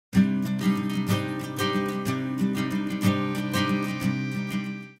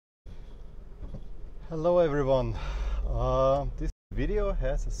Hello everyone. This video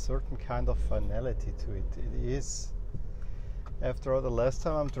has a certain kind of finality to it. It is, after all, the last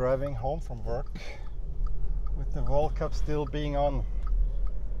time I'm driving home from work with the World Cup still being on.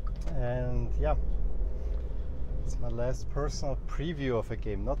 And yeah, it's my last personal preview of a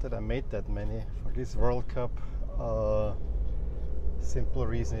game. Not that I made that many for this World Cup. Simple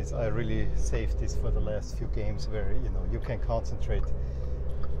reason is I really saved this for the last few games where you can concentrate.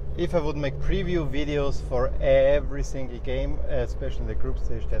 If I would make preview videos for every single game, especially in the group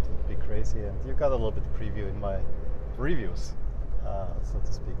stage, that would be crazy. And you got a little bit of preview in my reviews, so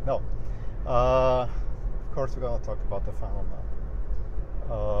to speak. No, of course we're gonna talk about the final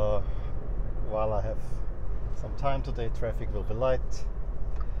now. While I have some time today, traffic will be light.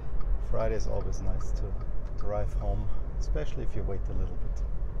 Friday is always nice to drive home, especially if you wait a little bit.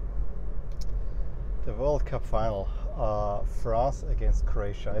 The World Cup final, France against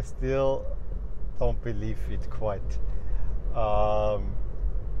Croatia. I still don't believe it quite.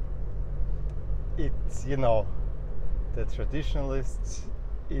 It's, the traditionalist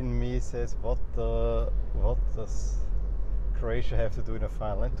in me says, what does Croatia have to do in a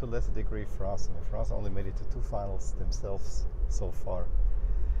final? And to a lesser degree France. I mean, France only made it to 2 finals themselves so far.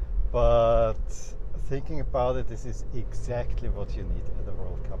 But thinking about it, this is exactly what you need at the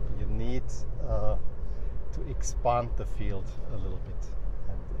World Cup. You need to expand the field a little bit,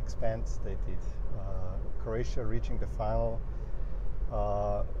 and expand they did. Croatia reaching the final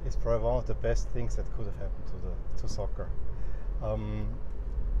is probably one of the best things that could have happened to soccer.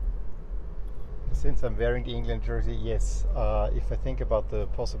 Since I'm wearing the England jersey, yes, if I think about the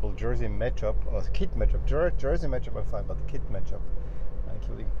possible jersey matchup or kit matchup, jersey matchup I'm fine, but the kit matchup,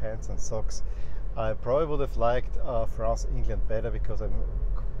 including pants and socks, I probably would have liked France-England better, because I'm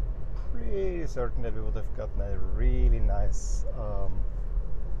pretty certain that we would have gotten a really nice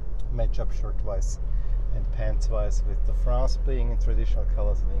matchup shirt-wise and pants-wise, with the France playing in traditional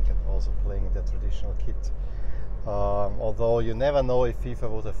colors and England also playing in the traditional kit. Although you never know if FIFA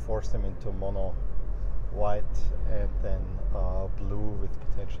would have forced them into mono white and then blue with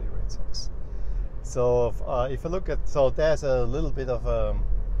potentially red socks. So if I look at, there's a little bit of a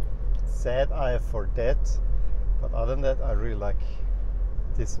sad eye for that, but other than that, I really like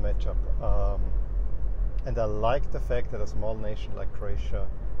this matchup, and I like the fact that a small nation like Croatia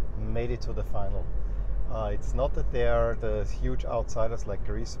made it to the final. It's not that they are the huge outsiders like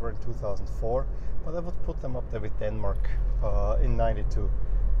Greece were in 2004, but I would put them up there with Denmark in '92.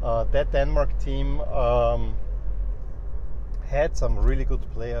 That Denmark team had some really good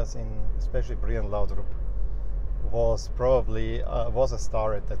players, especially Brian Laudrup was probably was a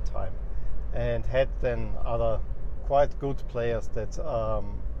star at that time, and had then other quite good players that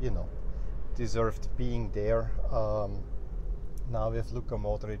deserved being there. Now we have Luka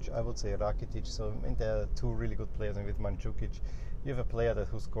Modric, I would say Rakitic, so there are 2 really good players, and with Mandzukic you have a player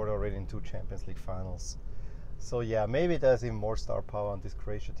who scored already in 2 Champions League finals. So yeah, maybe there's even more star power on this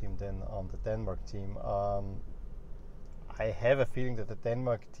Croatia team than on the Denmark team. I have a feeling that the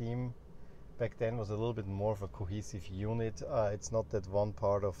Denmark team back then was a little bit more of a cohesive unit. It's not that one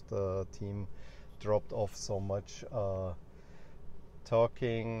part of the team dropped off so much.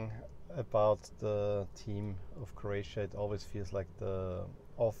 Talking about the team of Croatia, it always feels like the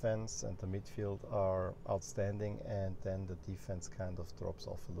offense and the midfield are outstanding, and then the defense kind of drops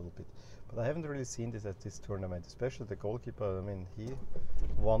off a little bit. But I haven't really seen this at this tournament, especially the goalkeeper. I mean, he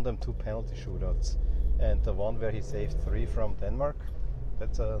won them 2 penalty shootouts, and the one where he saved 3 from Denmark,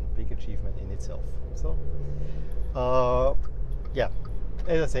 that's a big achievement in itself. So yeah,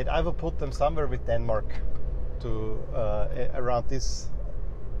 as I said, I will put them somewhere with Denmark, to around this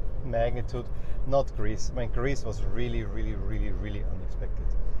magnitude, not Greece. I mean, Greece was really unexpected.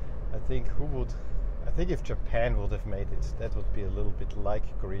 I think if Japan would have made it, that would be a little bit like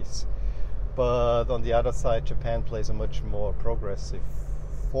Greece. But on the other side, Japan plays a much more progressive,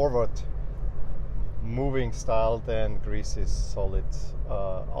 forward moving style than Greece's solid,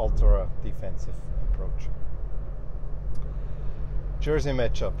 ultra defensive approach. Jersey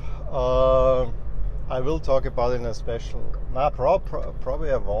matchup. I will talk about it in a special.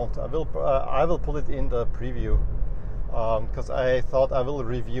 Probably I won't. I will put it in the preview, because I thought I will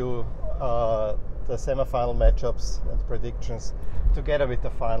review the semi-final matchups and predictions together with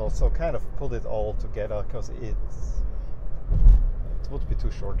the final. So kind of put it all together, because it would be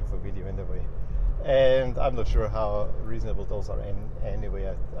too short of a video in a way, and I'm not sure how reasonable those are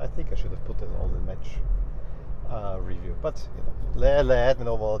anyway. I think I should have put it all in match review, but let me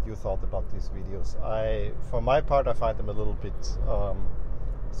know what you thought about these videos. For my part, I find them a little bit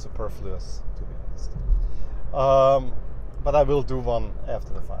superfluous, to be honest. But I will do one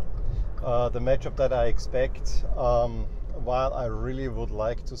after the final. The matchup that I expect, while I really would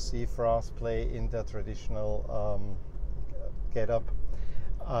like to see France play in their traditional get-up,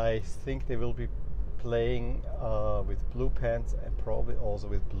 I think they will be playing with blue pants and probably also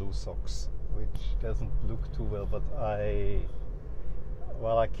with blue socks, which doesn't look too well, but I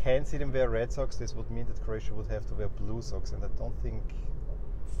can see them wear red socks. This would mean that Croatia would have to wear blue socks, and I don't think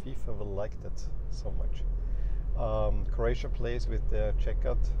FIFA will like that so much. Croatia plays with their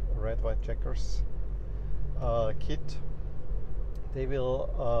checkered red-white checkers kit. They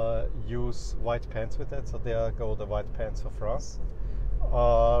will use white pants with that, so there go the white pants for France.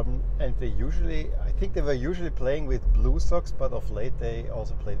 And they usually, I think they were usually playing with blue socks, but of late they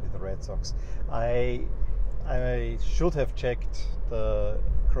also played with the red socks. I should have checked the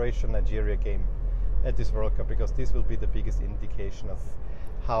Croatia-Nigeria game at this World Cup, because this will be the biggest indication of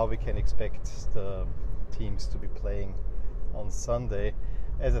how we can expect the teams to be playing on Sunday.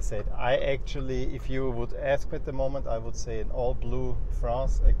 As I said, I actually, if you would ask me at the moment, I would say an all blue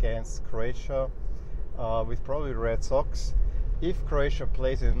France against Croatia with probably red socks. If Croatia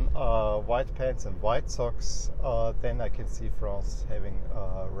plays in white pants and white socks, then I can see France having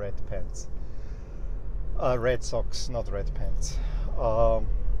red pants. Red socks, not red pants.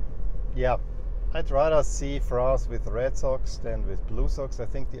 Yeah, I'd rather see France with red socks than with blue socks. I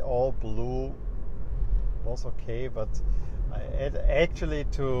think the all blue was okay, but actually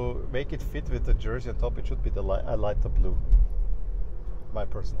to make it fit with the jersey on top, it should be a lighter blue. My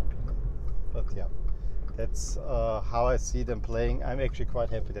personal opinion. But yeah, that's how I see them playing. I'm actually quite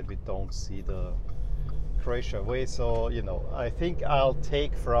happy that we don't see the Croatia away. So, you know, I think I'll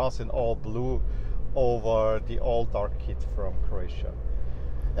take France in all blue over the all dark kit from Croatia.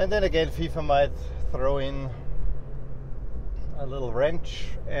 And then again, FIFA might throw in a little wrench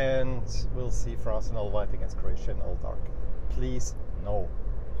and we'll see France in all white against Croatia in all dark. Please, no.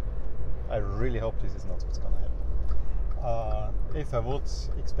 I really hope this is not what's going to happen. If I would,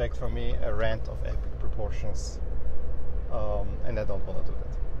 expect from me a rant of epic proportions, and I don't want to do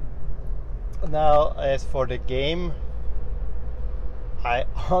that. Now, as for the game, I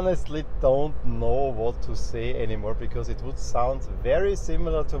honestly don't know what to say anymore, because it would sound very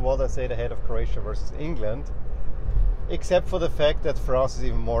similar to what I said ahead of Croatia versus England, except for the fact that France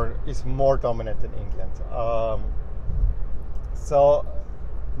is more dominant than England. So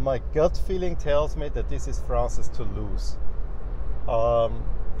my gut feeling tells me that this is France's to lose.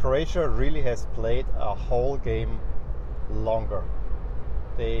 Croatia really has played a whole game longer.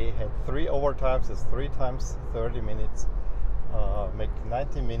 They had 3 overtimes, that's 3 times 30 minutes, make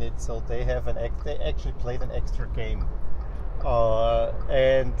 90 minutes, so they actually played an extra game.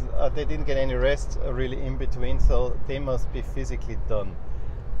 And they didn't get any rest really in between, so they must be physically done.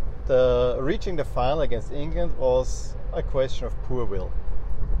 Reaching the final against England was a question of pure will.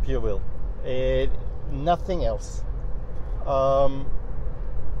 Nothing else.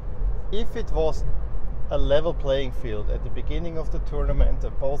 If it was a level playing field at the beginning of the tournament,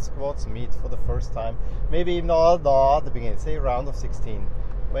 and both squads meet for the first time, maybe even not at the beginning, say round of 16,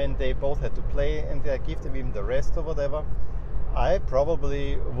 when they both had to play and they give them even the rest or whatever, I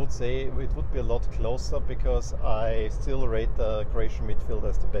probably would say it would be a lot closer, because I still rate the Croatian midfield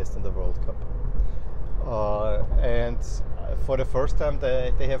as the best in the World Cup. And for the first time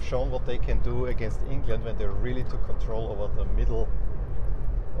they have shown what they can do against England when they really took control over the middle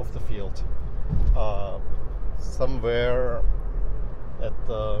of the field. Somewhere at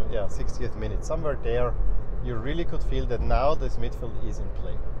the 60th minute, somewhere there, you really could feel that now this midfield is in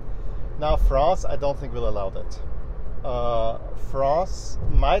play. Now France, I don't think will allow that. France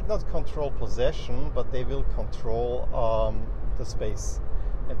might not control possession, but they will control the space,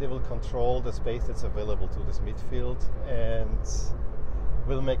 and they will control the space that's available to this midfield, and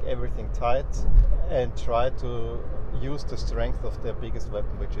will make everything tight and try to use the strength of their biggest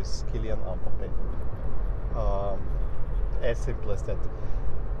weapon, which is Kylian Mbappé. As simple as that.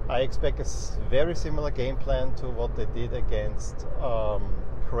 I expect a very similar game plan to what they did against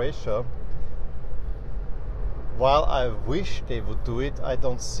Croatia. While I wish they would do it, I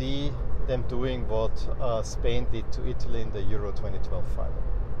don't see them doing what Spain did to Italy in the Euro 2012 final,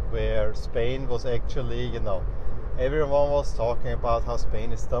 where Spain was actually, everyone was talking about how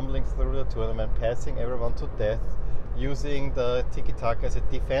Spain is stumbling through the tournament, passing everyone to death, using the tiki-taka as a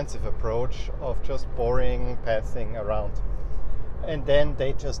defensive approach of just boring passing around. And then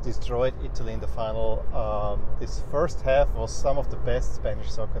they just destroyed Italy in the final. This first half was some of the best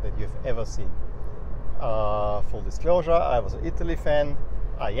Spanish soccer that you've ever seen. Full disclosure, I was an Italy fan.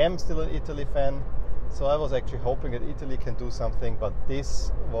 I am still an Italy fan. So I was actually hoping that Italy can do something, but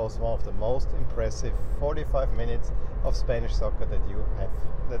this was one of the most impressive 45 minutes of Spanish soccer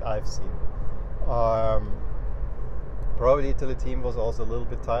that I've seen. Probably the Italy team was also a little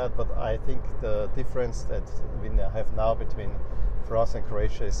bit tired, but I think the difference that we have now between France and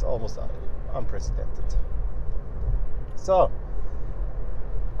Croatia is almost unprecedented. So,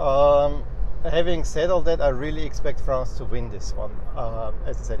 having said all that, I really expect France to win this one.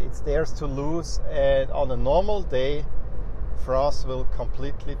 As I said, it's theirs to lose, and on a normal day, France will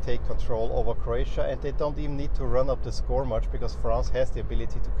completely take control over Croatia, and they don't even need to run up the score much because France has the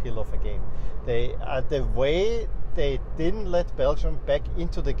ability to kill off a game. The way they didn't let Belgium back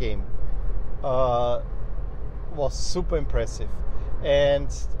into the game was super impressive. And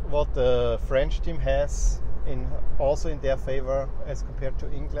what the French team has also in their favor as compared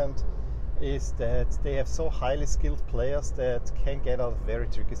to England is that they have so highly skilled players that can get out of very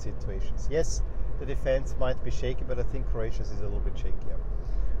tricky situations. Yes, the defense might be shaky, but I think Croatia's is a little bit shakier.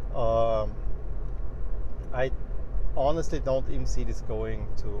 I honestly don't even see this going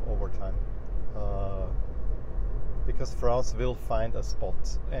to overtime. Because France will find a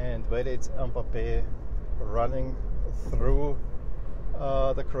spot, and whether it's Mbappé running through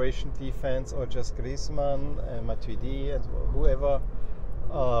the Croatian defense or just Griezmann and Matuidi and whoever,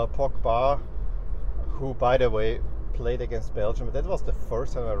 Pogba, who by the way played against Belgium. That was the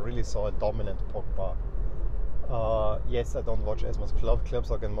first time I really saw a dominant Pogba. Yes, I don't watch as much club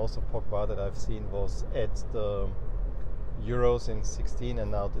soccer, and most of Pogba that I've seen was at the Euros in 16 and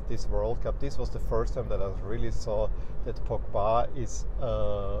now this World Cup. This was the first time that I really saw that Pogba is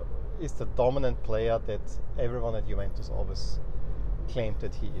the dominant player that everyone at Juventus always claimed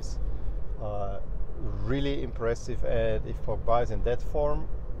that he is. Really impressive, and if Pogba is in that form,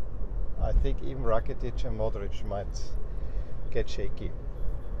 I think even Rakitic and Modric might get shaky.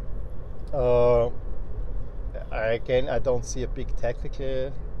 Again, I don't see a big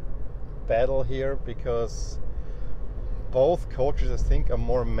tactical battle here because both coaches, I think, are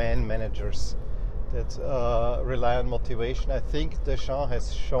more man managers that rely on motivation. I think Deschamps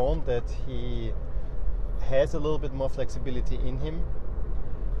has shown that he has a little bit more flexibility in him.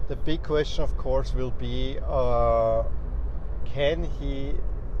 The big question, of course, will be can he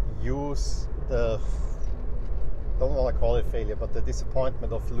use don't want to call it failure, but the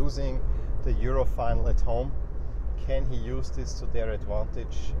disappointment of losing the Euro final at home, can he use this to their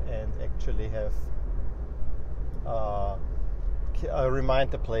advantage and actually have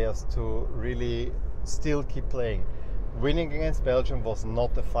remind the players to really still keep playing. Winning against Belgium was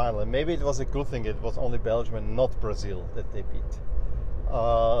not the final, and maybe it was a good thing it was only Belgium and not Brazil that they beat,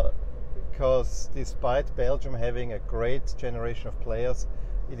 because despite Belgium having a great generation of players,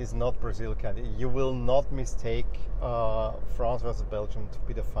 it is not Brazil kind. You will not mistake France versus Belgium to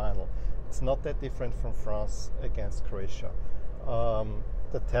be the final. It's not that different from France against Croatia.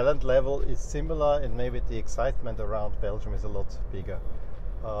 The talent level is similar, and maybe the excitement around Belgium is a lot bigger.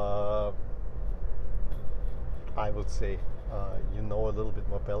 I would say you know a little bit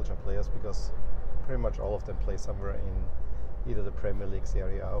more Belgian players because pretty much all of them play somewhere in either the Premier League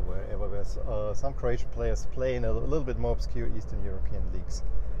area or wherever. Whereas some Croatian players play in a little bit more obscure Eastern European leagues,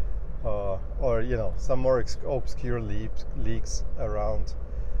 or some more obscure leagues around.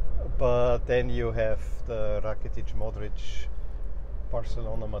 But then you have the Rakitic, Modric,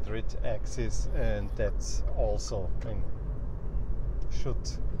 Barcelona, Madrid axis, and that's also,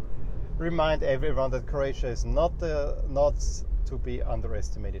 should remind everyone that Croatia is not to be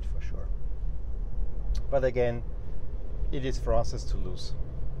underestimated for sure. But again, it is France's to lose,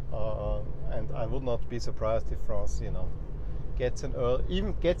 and I would not be surprised if France, gets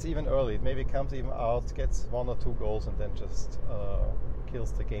even early. It maybe comes even out, gets 1 or 2 goals, and then just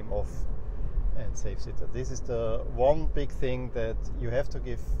kills the game off and saves it. This is the one big thing that you have to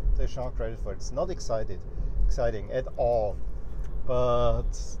give Deschamps credit for. It's not exciting at all,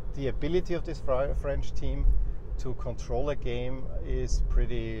 but the ability of this French team to control a game is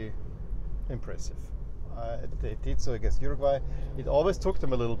pretty impressive. They did so against Uruguay. It always took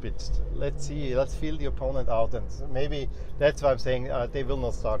them a little bit. Let's feel the opponent out, and maybe that's why I'm saying they will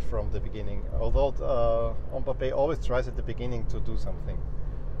not start from the beginning. Although Mbappé always tries at the beginning to do something.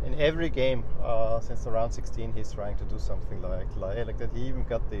 In every game since the round 16, he's trying to do something like that. He even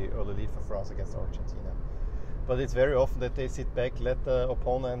got the early lead for France against Argentina. But it's very often that they sit back, let the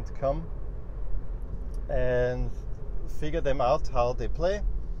opponent come, and figure them out how they play,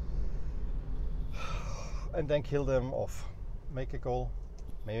 and then kill them off. Make a goal,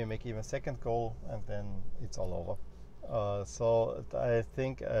 maybe make even a second goal, and then it's all over. So I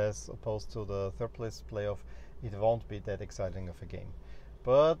think, as opposed to the third place playoff, it won't be that exciting of a game.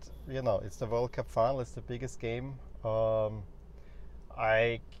 But it's the World Cup final. It's the biggest game.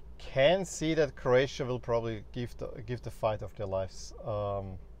 I can see that Croatia will probably give the fight of their lives.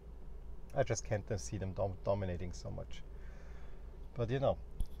 I just can't see them dominating so much. But you know,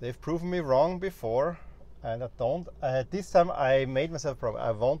 they've proven me wrong before, and I don't. This time I made myself a problem.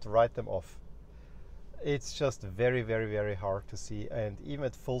 I won't write them off. It's just very, very, very hard to see, and even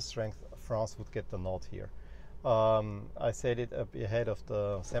at full strength, France would get the nod here. I said it ahead of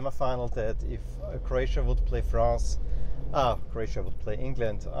the semifinal that if Croatia would play Croatia would play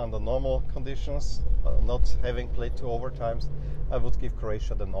England under normal conditions, not having played 2 overtimes, I would give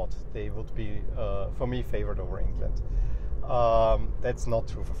Croatia the nod. They would be, for me, favored over England. That's not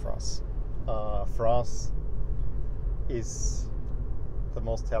true for France. France is the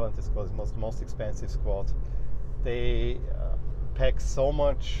most talented squad, the most expensive squad. They pack so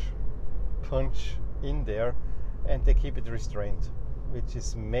much punch in there, and they keep it restrained, which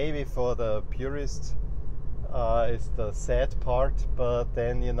is maybe for the purists is the sad part. But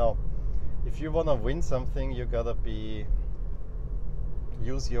then, you know, if you want to win something, you gotta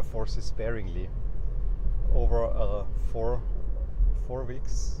use your forces sparingly over 4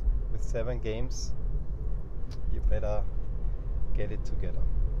 weeks with 7 games. You better get it together.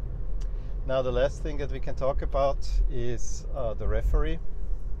 Now the last thing that we can talk about is the referee,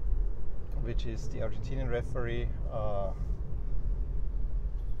 which is the Argentinian referee.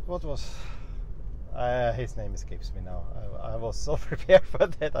 His name escapes me now. I was so prepared for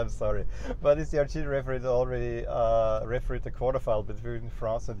that, I'm sorry. But it's the Argentinian referee that already refereed the quarterfinal between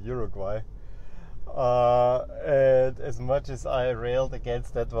France and Uruguay. And as much as I railed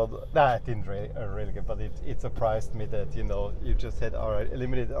against that one, I didn't rail against, but it surprised me that, you know, you just had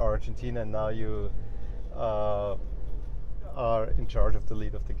eliminated Argentina, and now you are in charge of the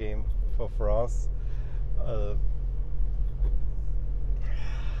lead of the game for France.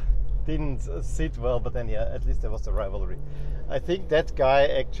 Didn't sit well, but then yeah, at least there was the rivalry. I think that guy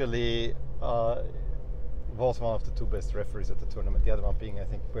actually was one of the 2 best referees at the tournament. The other one being, I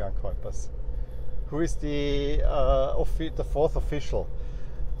think, Brian Kuipers, who is the 4th official,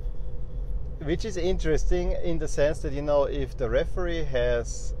 which is interesting in the sense that, you know, if the referee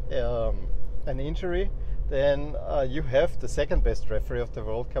has an injury, then you have the 2nd best referee of the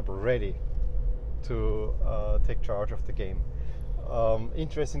World Cup ready to take charge of the game.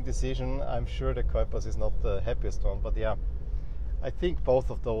 Interesting decision. I'm sure that Kuipers is not the happiest one, but yeah, I think both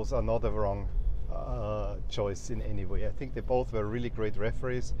of those are not a wrong choice in any way. I think they both were really great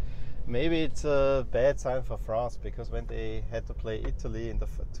referees. Maybe it's a bad sign for France, because when they had to play Italy in the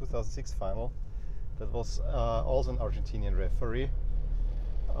 2006 final, that was also an Argentinian referee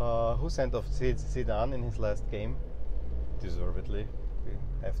who sent off Zidane in his last game, deservedly, we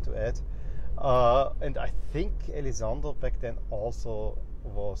have to add. And I think Elizondo back then also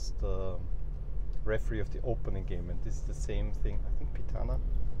was the referee of the opening game, and this is the same thing. I think Pitana.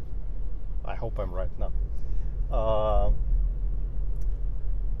 I hope I'm right now.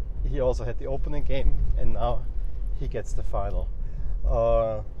 He also had the opening game, and now he gets the final.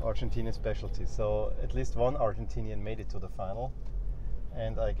 Argentinian specialty. So at least one Argentinian made it to the final,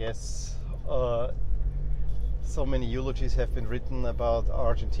 and I guess so many eulogies have been written about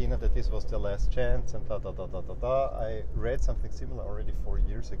Argentina that this was their last chance and I read something similar already 4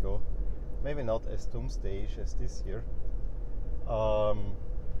 years ago, maybe not as doomsday-ish as this year,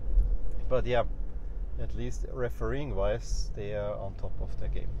 but yeah, at least refereeing wise they are on top of their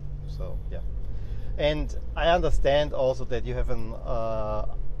game. So yeah, and I understand also that you have an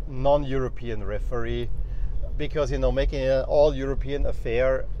non-European referee, because, you know, making an all-European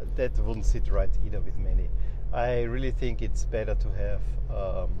affair, that wouldn't sit right either with many. I really think it's better to have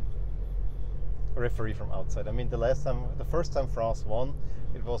a referee from outside. I mean, the first time France won,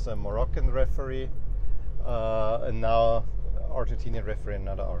 it was a Moroccan referee, and now Argentinian referee,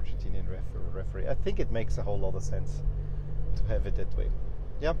 another Argentinian referee. I think it makes a whole lot of sense to have it that way.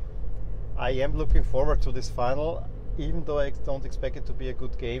 Yeah, I am looking forward to this final, even though I don't expect it to be a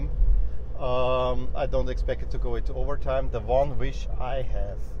good game. I don't expect it to go into overtime. The one wish I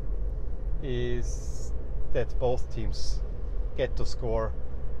have is that both teams get to score.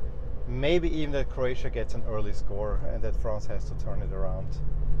 Maybe even that Croatia gets an early score and that France has to turn it around.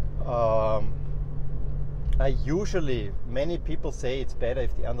 Many people say it's better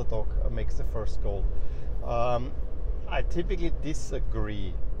if the underdog makes the first goal. I typically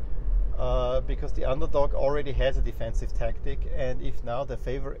disagree, because the underdog already has a defensive tactic, and if now the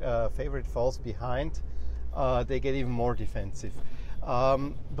favorite falls behind, they get even more defensive.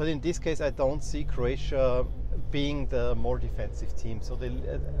 But in this case, I don't see Croatia being the more defensive team. So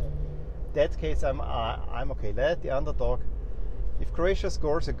that case, I'm okay. Let the underdog if Croatia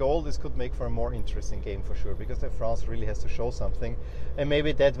scores a goal, this could make for a more interesting game for sure, because then France really has to show something, and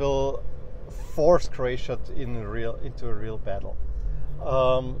maybe that will force Croatia into a real battle.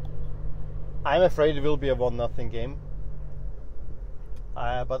 I'm afraid it will be a 1-0 game,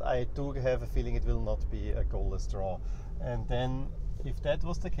 but I do have a feeling it will not be a goalless draw. And then, if that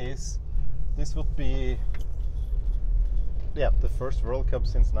was the case, this would be the first World Cup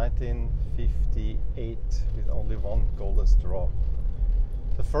since 1958 with only one goalless draw.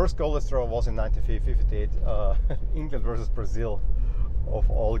 The first goalless draw was in 1958, England versus Brazil, of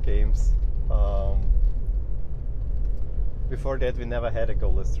all games. Before that, we never had a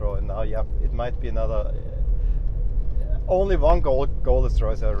goalless draw, and now, it might be another. Only one goalless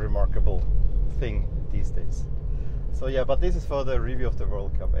draw is a remarkable thing these days. So but this is for the review of the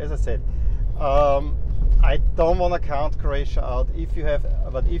World Cup. As I said, I don't want to count Croatia out. But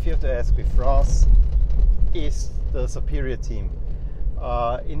if you have to ask me, France is the superior team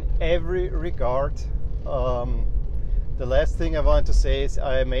in every regard. The last thing I wanted to say is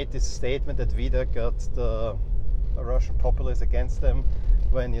I made this statement that Vida got the Russian populace against them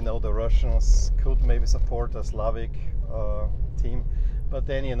when the Russians could maybe support a Slavic team, but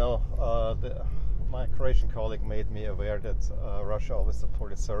then my Croatian colleague made me aware that Russia always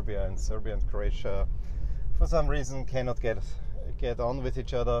supported Serbia, and Serbia and Croatia for some reason cannot get on with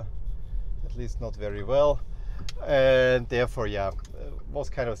each other, at least not very well, and therefore it was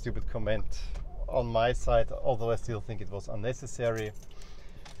kind of a stupid comment on my side, although I still think it was unnecessary.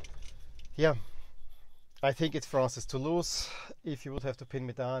 I think it's France's to lose. If you would have to pin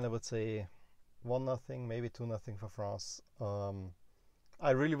me down, I would say 1-0, maybe 2-0 for France. I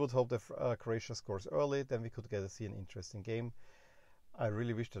really would hope that Croatia scores early, then we could see an interesting game. I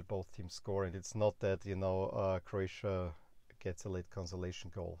really wish that both teams score, and it's not that Croatia gets a late consolation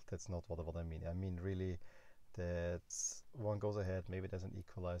goal. That's not what I mean. I mean really that one goes ahead, maybe there's an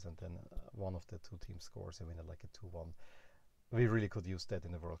equalizer, and then one of the two teams scores and win it like a 2-1. We really could use that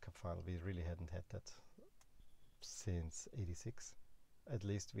in the World Cup final. We really hadn't had that since '86. At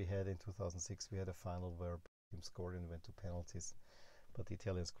least we had in 2006, we had a final where teams scored and went to penalties, but the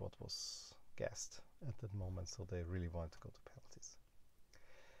Italian squad was gassed at that moment, so they really wanted to go to penalties.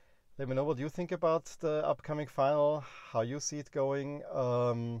 Let me know what you think about the upcoming final, how you see it going.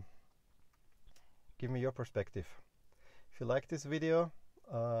 Give me your perspective. If you like this video,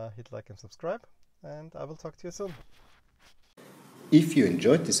 hit like and subscribe, and I will talk to you soon. If you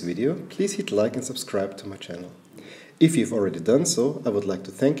enjoyed this video, please hit like and subscribe to my channel. If you've already done so, I would like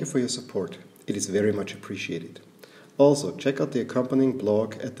to thank you for your support. It is very much appreciated. Also, check out the accompanying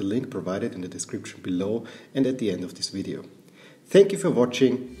blog at the link provided in the description below and at the end of this video. Thank you for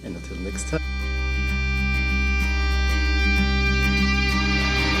watching, and until next time.